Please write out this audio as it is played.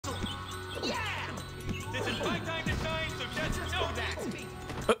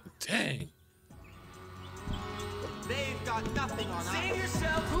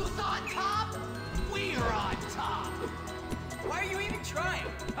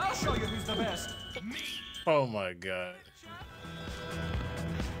show you who's the best. Oh my God.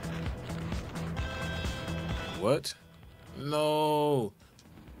 What? No.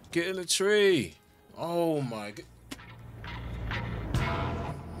 Get in the tree. Oh my God.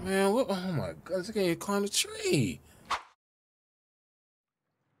 Man, what? Oh my God. This guy can't climb the tree.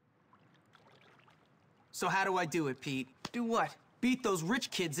 So how do I do it, Pete? Do what? Beat those rich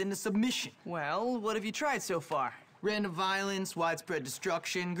kids into submission. Well, what have you tried so far? Random violence, widespread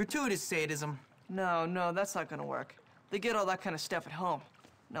destruction, gratuitous sadism. No, that's not gonna work. They get all that kind of stuff at home.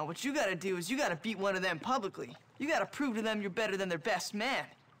 No, what you gotta do is you gotta beat one of them publicly. You gotta prove to them you're better than their best man.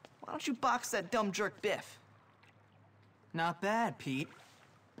 Why don't you box that dumb jerk Biff? Not bad, Pete.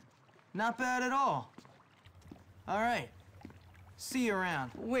 Not bad at all. All right. See you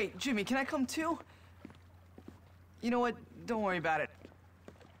around. Wait, Jimmy, can I come too? You know what? Don't worry about it.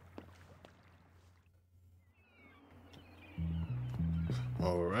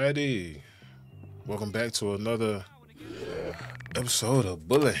 Alrighty. Welcome back to another episode of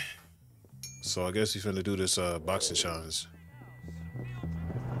Bully. So I guess he's finna do this boxing challenge.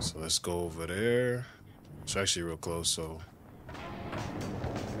 So let's go over there. It's actually real close, so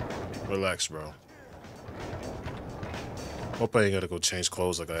relax, bro. Hope I ain't gotta go change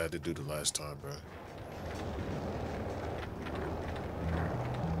clothes like I had to do the last time, bro.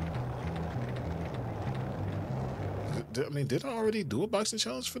 Did I already do a boxing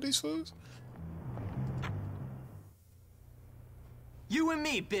challenge for these fools? You and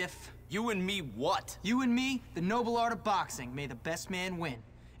me, Biff. You and me what? You and me, the noble art of boxing. May the best man win.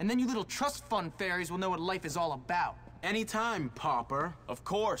 And then you little trust fund fairies will know what life is all about. Anytime, pauper. Of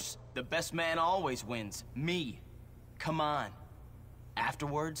course. The best man always wins. Me. Come on.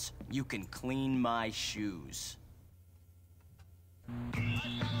 Afterwards, you can clean my shoes.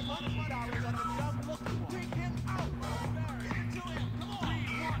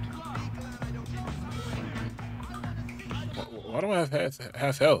 Why do I have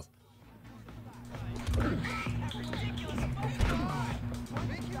half health?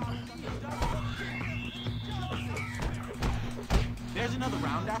 There's another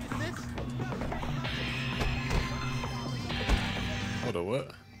round after this? Hold on,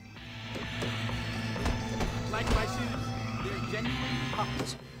 what? Like my shoes? They're genuine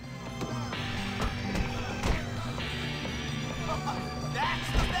puppets. That's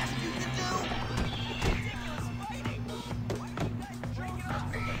the best you can do!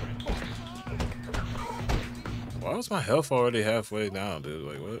 Why was my health already halfway down, dude?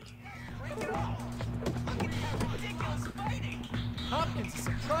 Like, what? Hopkins is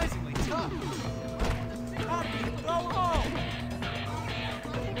surprisingly tough. Hopkins, go home!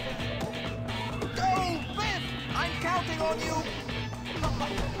 Go, Biff! I'm counting on you!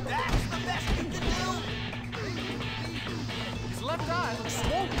 That's the best you can do! His left eye looks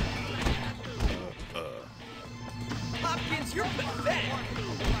swollen. Hopkins, you're pathetic!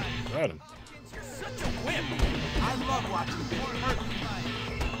 Got him. You're such a wimp! I love watching Biff hurt.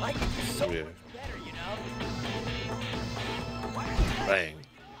 Like it's so Yeah. much better, you know? Bang.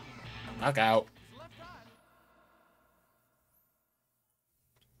 Knockout.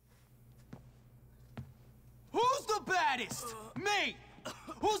 Who's the baddest? Me!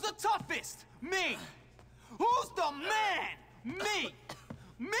 Who's the toughest? Me! Who's the man? Me!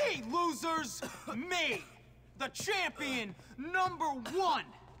 Me, losers! Me! The champion #1!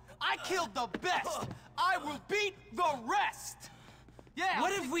 I killed the best! I will beat the rest! Yeah!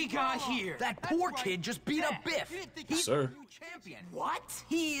 What have we got here? That poor kid just beat up Biff. Yes, sir. New champion. What?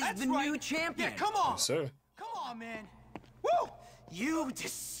 He is That's the right. new champion. Yeah, come on! Yes, sir. Come on, man! Woo! You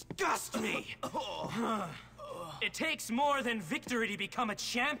disgust me! It takes more than victory to become a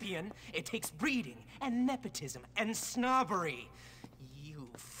champion. It takes breeding and nepotism and snobbery. You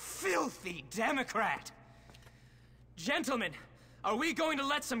filthy Democrat! Gentlemen, are we going to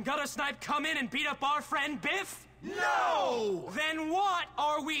let some gutter snipe come in and beat up our friend Biff? No! Then what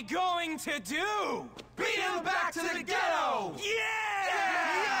are we going to do? Beat him back to the ghetto! Yeah!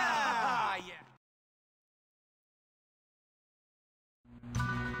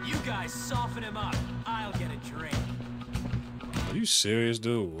 You guys soften him up. I'll get a drink. Are you serious,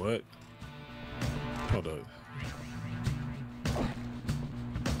 dude? What? Hold up.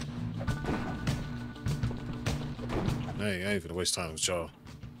 Dang, I ain't gonna waste time with y'all.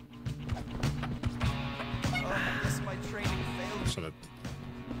 My training failed. Just gonna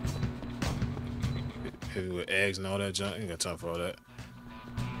hit me with eggs and all that junk. Ain't got time for all that.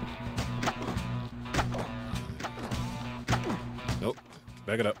 Nope.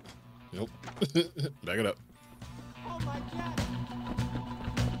 Back it up. Nope. Back it up. Oh my God!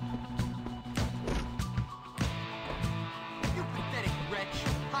 You pathetic wretch,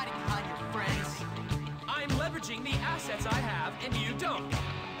 hiding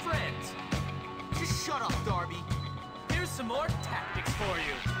Shut up, Darby. Here's some more tactics for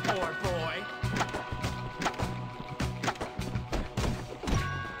you, poor boy.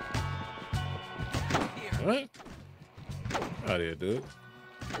 What? Out of here, dude.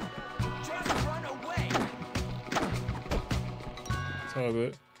 Just run away. It's all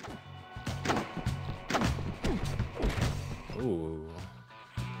good. Ooh.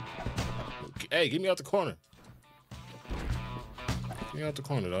 Hey, get me out the corner. Get me out the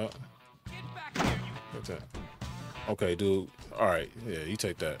corner, dog. Get back here, you. What's that? Okay, dude. All right. Yeah, you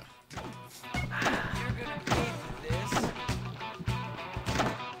take that. You're gonna pay for this.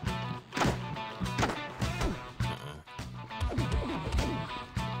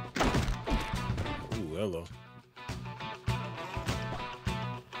 Ooh, hello.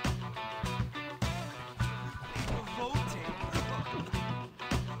 Voting.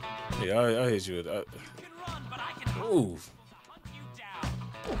 Yeah, I hit you. You can run, but I can Ooh. hunt you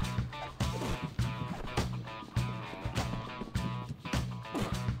down.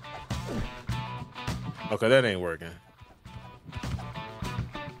 Okay, that ain't working.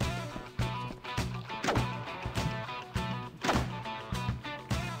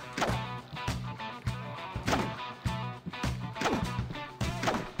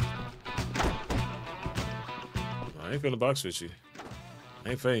 I ain't finna box with you.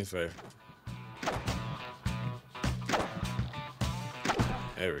 Ain't fair.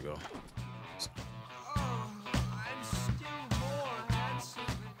 There we go. I'm still more handsome than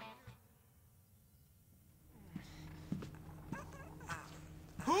you.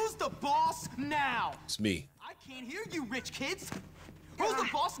 Who's the boss now? It's me. I can't hear you, rich kids. Who's the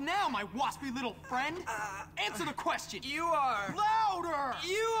boss now, my waspy little friend? Answer the question. You are. Louder!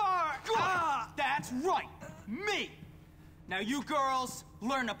 You are. Good! That's right! Me! Now you girls,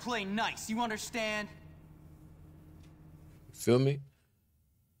 learn to play nice, you understand? Feel me?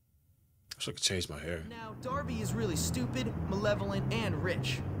 I wish I could change my hair. Now, Darby is really stupid, malevolent, and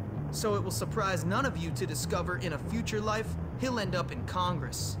rich. So it will surprise none of you to discover in a future life, he'll end up in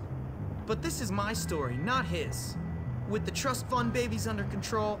Congress. But this is my story, not his. With the trust fund babies under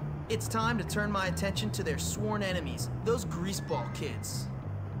control, it's time to turn my attention to their sworn enemies, those greaseball kids.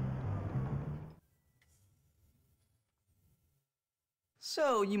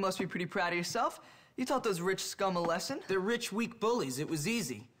 So, you must be pretty proud of yourself. You taught those rich scum a lesson. They're rich, weak bullies. It was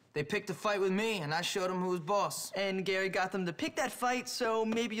easy. They picked a fight with me, and I showed them who was boss. And Gary got them to pick that fight, so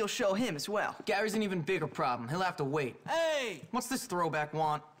maybe you'll show him as well. Gary's an even bigger problem. He'll have to wait. Hey! What's this throwback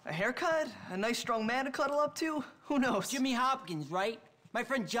want? A haircut? A nice strong man to cuddle up to? Who knows? Jimmy Hopkins, right? My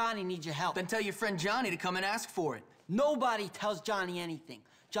friend Johnny needs your help. Then tell your friend Johnny to come and ask for it. Nobody tells Johnny anything.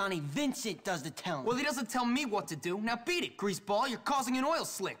 Johnny Vincent does the telling. Well, he doesn't tell me what to do. Now beat it, greaseball. You're causing an oil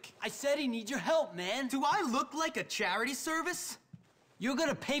slick. I said he needs your help, man. Do I look like a charity service? You're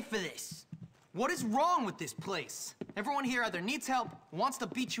gonna pay for this. What is wrong with this place? Everyone here either needs help, wants to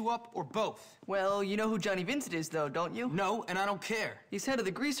beat you up, or both. Well, you know who Johnny Vincent is, though, don't you? No, and I don't care. He's head of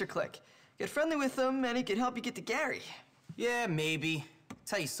the Greaser Clique. Get friendly with him, and he can help you get to Gary. Yeah, maybe.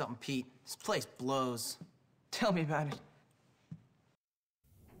 Tell you something, Pete. This place blows. Tell me about it.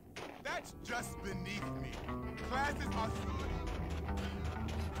 That's just beneath me. Classes are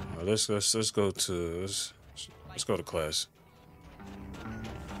Let's go to let's go to class.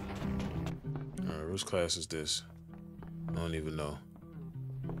 All right, whose class is this? I don't even know.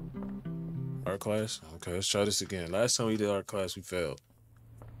 Art class? Okay, let's try this again. Last time we did art class, we failed.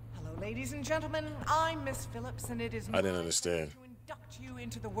 Hello, ladies and gentlemen. I'm Miss Phillips, and it is I didn't my understand. pleasure to induct you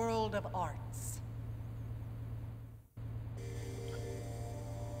into the world of arts.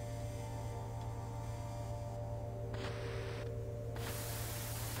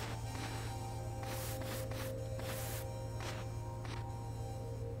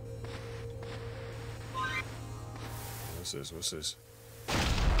 What's this?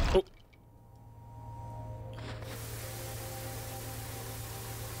 Oh.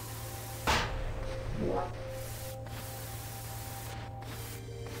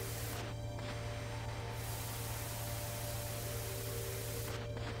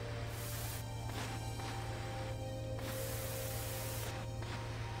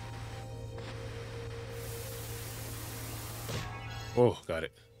 Oh, got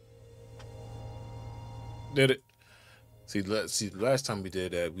it. Did it. See, last time we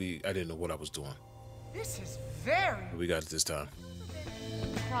did that, I didn't know what I was doing. This is very We got it this time.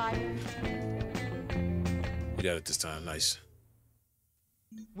 prior. We got it this time. Nice.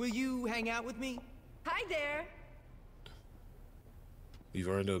 Will you hang out with me? Hi there. We've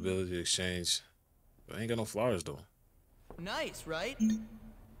earned the ability to exchange. But I ain't got no flowers, though. Nice, right?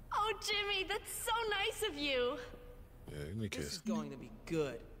 Oh, Jimmy, that's so nice of you. Yeah, give me a This kiss. is going to be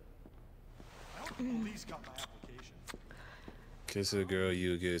good. Police got my application. Kiss a girl,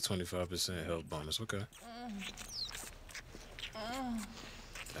 you get 25% help bonus. Okay.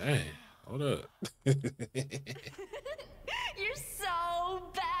 Dang. Hold up. You're so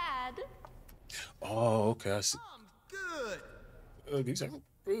bad. Oh, okay. I see. Good. He's like,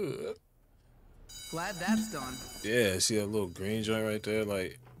 good. Glad that's done. Yeah, see that little green joint right there?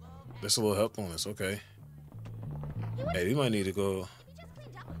 Like, that's a little help bonus. Okay. Hey, we might need to go.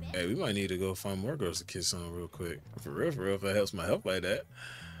 Hey, we might need to go find more girls to kiss on real quick. For real, if that helps my health like that.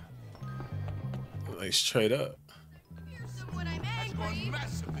 Like, straight up. When I'm angry.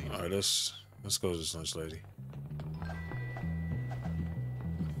 All right, let's go to this lunch lady.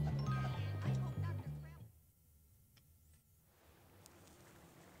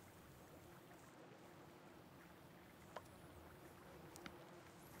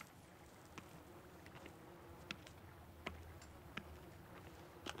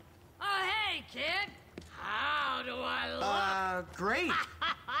 Oh, hey, kid. How do I look? Great.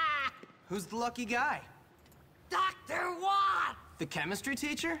 Who's the lucky guy? Dr. Watt! The chemistry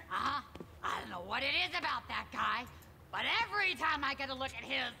teacher? I don't know what it is about that guy, but every time I get a look at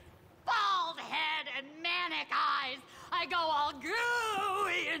his bald head and manic eyes, I go all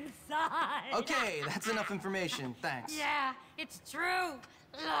gooey inside. Okay, that's enough information. Thanks. Yeah, it's true.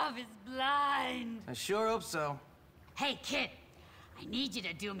 Love is blind. I sure hope so. Hey, kid, I need you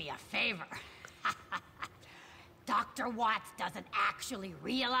to do me a favor. Dr. Watts doesn't actually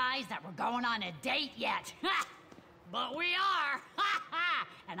realize that we're going on a date yet. But we are.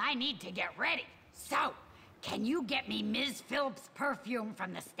 And I need to get ready. So, can you get me Ms. Phillips' perfume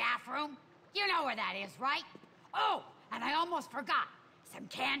from the staff room? You know where that is, right? Oh, and I almost forgot. Some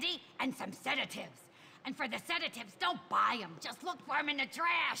candy and some sedatives. And for the sedatives, don't buy them. Just look for them in the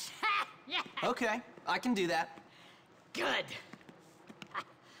trash. Yeah. Okay, I can do that. Good.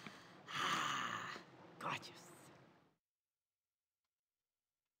 Gorgeous.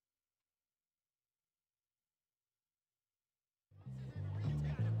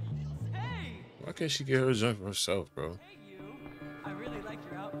 Why can't she get her junk for herself, bro? Hey, you. I really like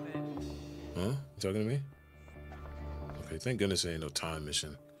your outfit. Huh? You talking to me? Okay, thank goodness there ain't no time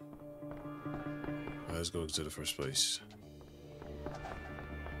mission. All right, let's go to the first place.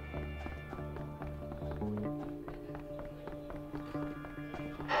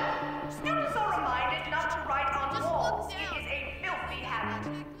 Students are reminded not to write on walls. It is a filthy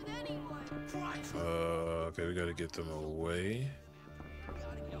habit. Okay, we gotta get them away.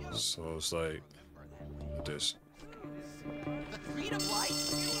 So it's like this. The freedom light?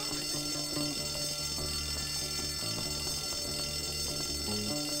 Whoever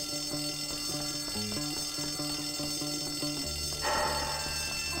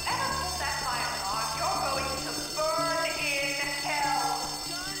pulled that fire alarm, you're going to burn in hell.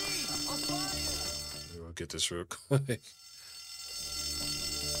 We'll get this real quick.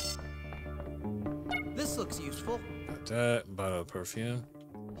 This looks useful. Got that bottle of perfume.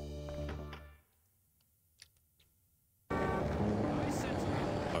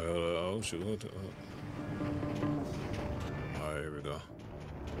 Oh shoot! All right, here we go.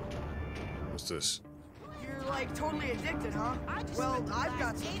 What's this? You're like totally addicted, huh? Well, I've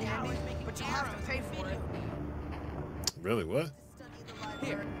got some candy, but you have to pay for it. Really? What?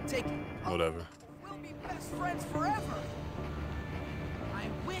 Here, take it. Whatever. We'll be best friends forever. I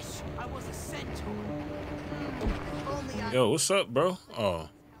wish I was a centaur. If only I... Yo, what's up, bro? Oh.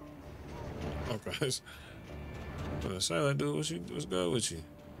 Okay. What I say, like, dude, what's good with you?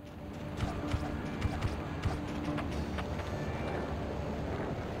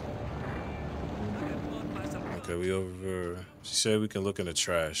 Okay, we over. She said we can look in the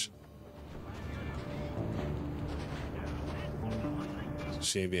trash.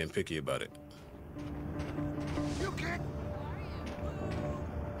 She ain't being picky about it.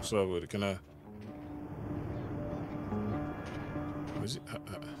 What's up with it? Can I? Is it?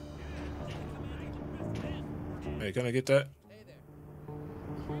 Hey, can I get that?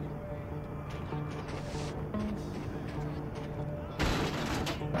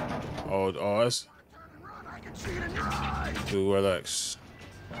 Oh, that's. Dude, relax.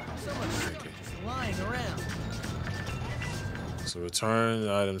 Just lying around. So return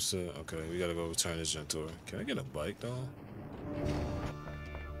the items to. Okay, we gotta go return this junk to her. Can I get a bike though?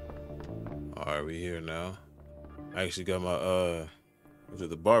 All right, we here now. I actually got my was it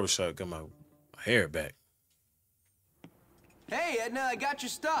the barbershop? Got my hair back. Hey, Edna, I got your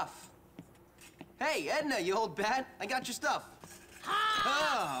stuff. Hey, Edna, you old bat, I got your stuff.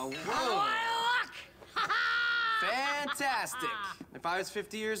 Oh, whoa. Fantastic. If I was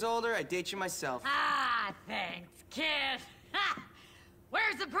 50 years older, I'd date you myself. Thanks, kid.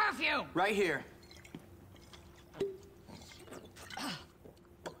 Where's the perfume? Right here.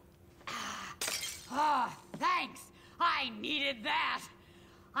 Oh, thanks. I needed that.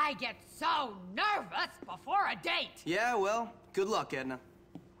 I get so nervous before a date. Yeah, well, good luck, Edna.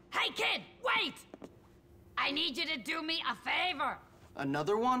 Hey, kid, wait! I need you to do me a favor.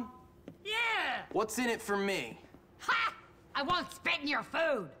 Another one? Yeah! What's in it for me? Ha! I won't spit in your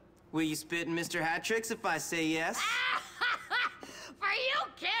food. Will you spit in Mr. Hattricks if I say yes? For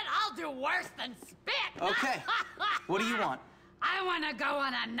you, kid, I'll do worse than spit. Okay. What do you want? I want to go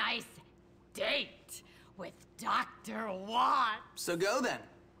on a nice date with Dr. Watt. So go then.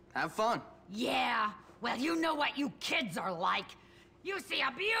 Have fun. Yeah, well, you know what you kids are like. You see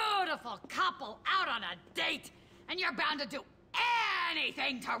a beautiful couple out on a date, and you're bound to do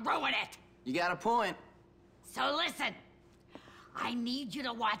anything to ruin it. You got a point. So listen, I need you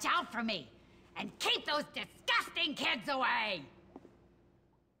to watch out for me and keep those disgusting kids away.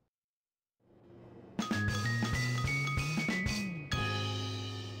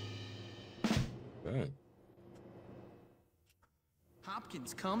 Dang.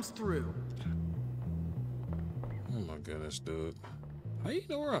 Hopkins comes through. Oh my goodness, dude. How you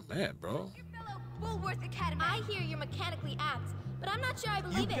know where I'm at, bro? Your fellow Bullworth Academy. I hear you're mechanically apt, but I'm not sure I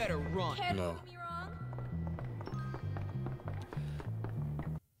believe it. You better run. Care to No. prove me wrong?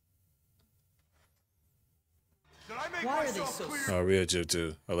 Did I make Why are they myself so clear? Real Jib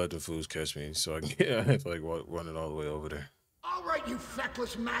too. I let the fools catch me so I can get I have to like run it all the way over there. All right, you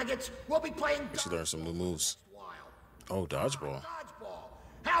feckless maggots. We'll be playing I should learn some new moves. Wild. Oh, dodgeball. Dodgeball.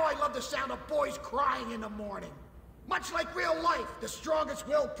 How I love the sound of boys crying in the morning. Much like real life, the strongest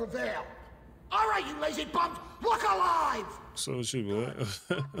will prevail. All right, you lazy bums, look alive! So is you, boy. You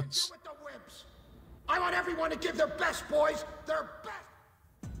with the wimps. I want everyone to give their best, boys, their best.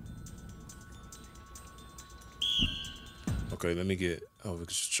 Okay, let me get over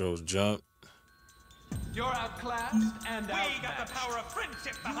controls jump. You're outclassed and We got the power of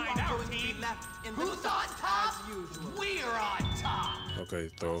friendship behind our team. Who's on top? We're on top. Okay,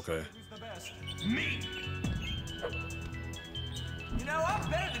 throw, okay. Who's the best? Me. You know, I'm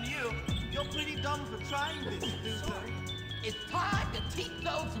better than you. You're pretty dumb for trying this, loser. It's time to teach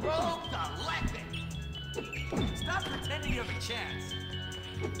those rogues a lesson. Stop pretending you have a chance.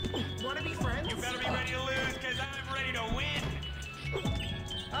 Wanna be friends? You better be ready to lose, because I'm ready to win.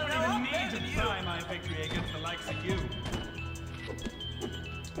 I don't even need to try my victory against the likes of you.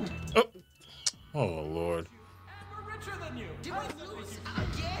 Oh Lord. We're richer than you. Did we lose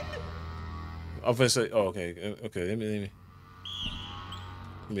again? I'm gonna say, oh, okay, okay, let me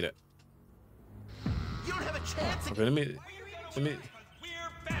that. You don't have a chance. Okay, let me We're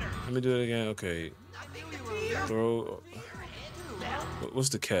better. let me do it again. Okay, throw. What's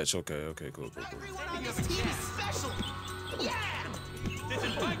the catch? Okay, okay, cool. Everyone on this team is special. Yeah. This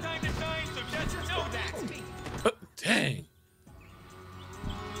is my time to shine, so just know that. Dang.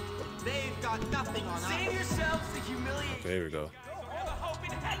 They've got nothing on us. Save yourselves the humiliation. Okay, here we go. Have a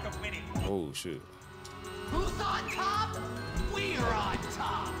hoping heck of winning. Oh shoot. Who's on top? We're on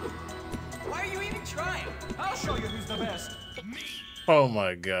top. Why are you even trying? I'll show you who's the best. Me. Oh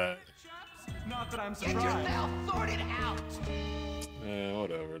my God. Not that I'm Get surprised. yourself sorted out. Man,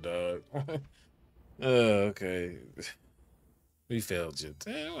 whatever, dog. Okay. We failed you.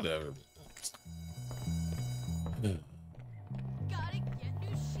 Damn, whatever. Gotta get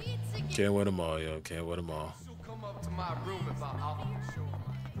new sheets again. Can't win them all, yo. Can't win them all. She'll come up to my room if I'll show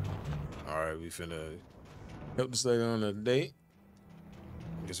her. All right, we finna help this lady on a date.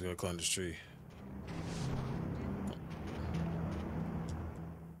 I guess we're gonna climb this tree.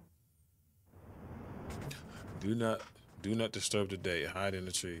 Do not disturb the date. Hide in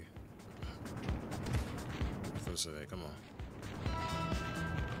the tree. First of that, come on.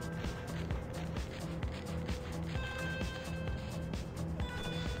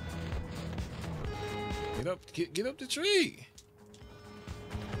 Get up the tree.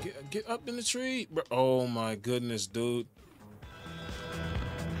 Get up in the tree. Bro. Oh my goodness, dude.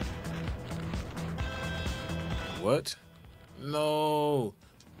 What? No.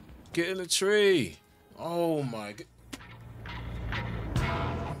 Get in the tree. Oh my god.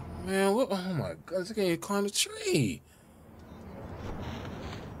 Man, what? Oh my god, I can't climb the tree.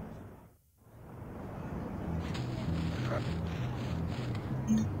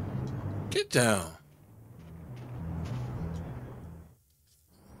 Get down.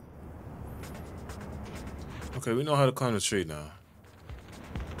 Okay, we know how to climb the tree now.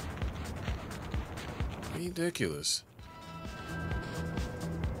 Ridiculous.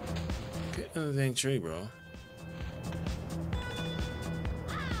 Get in the dang tree, bro.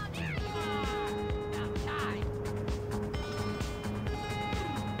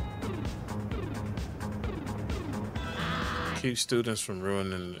 Keep students from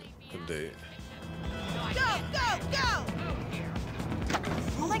ruining the date.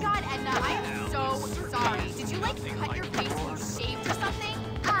 Edna, I'm so sorry. Did you, like, cut your face when you shaved or something?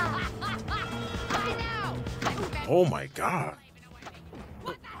 I know. Oh my God.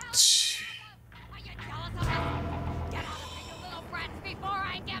 What the hell? Are you jealous of us? Get out of here, you little brats, before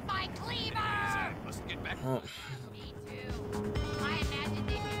I get my cleaver! Let's get back. Oh. Me too. I imagine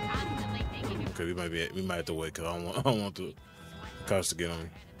they'd be constantly thinking of Okay, we might have to wait because I don't want the cops to get on me.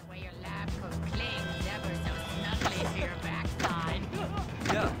 the way your lab coat clings ever so snugly to your backside.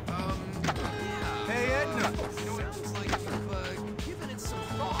 Yeah. Hey, Edna. Sounds like you've given it some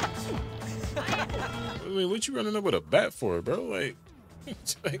thought. I mean, what you running up with a bat for, bro? Like,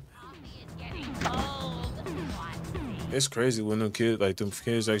 like it's crazy when them kids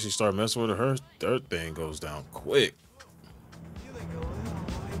actually start messing with her. Their thing goes down quick.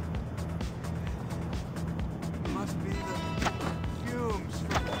 Must be the fumes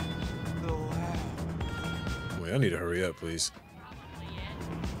from the lab. Wait, I need to hurry up, please.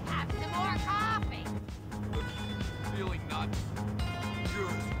 Have some more coffee. Really not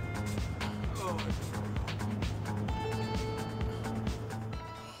good. Oh.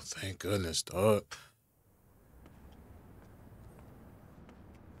 Thank goodness, dog.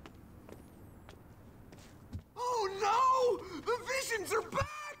 Oh no! The visions are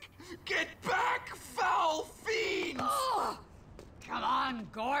back! Get back, foul fiends! Oh, come on,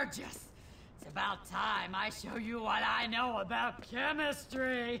 gorgeous. It's about time I show you what I know about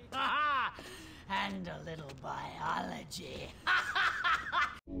chemistry. And a little biology.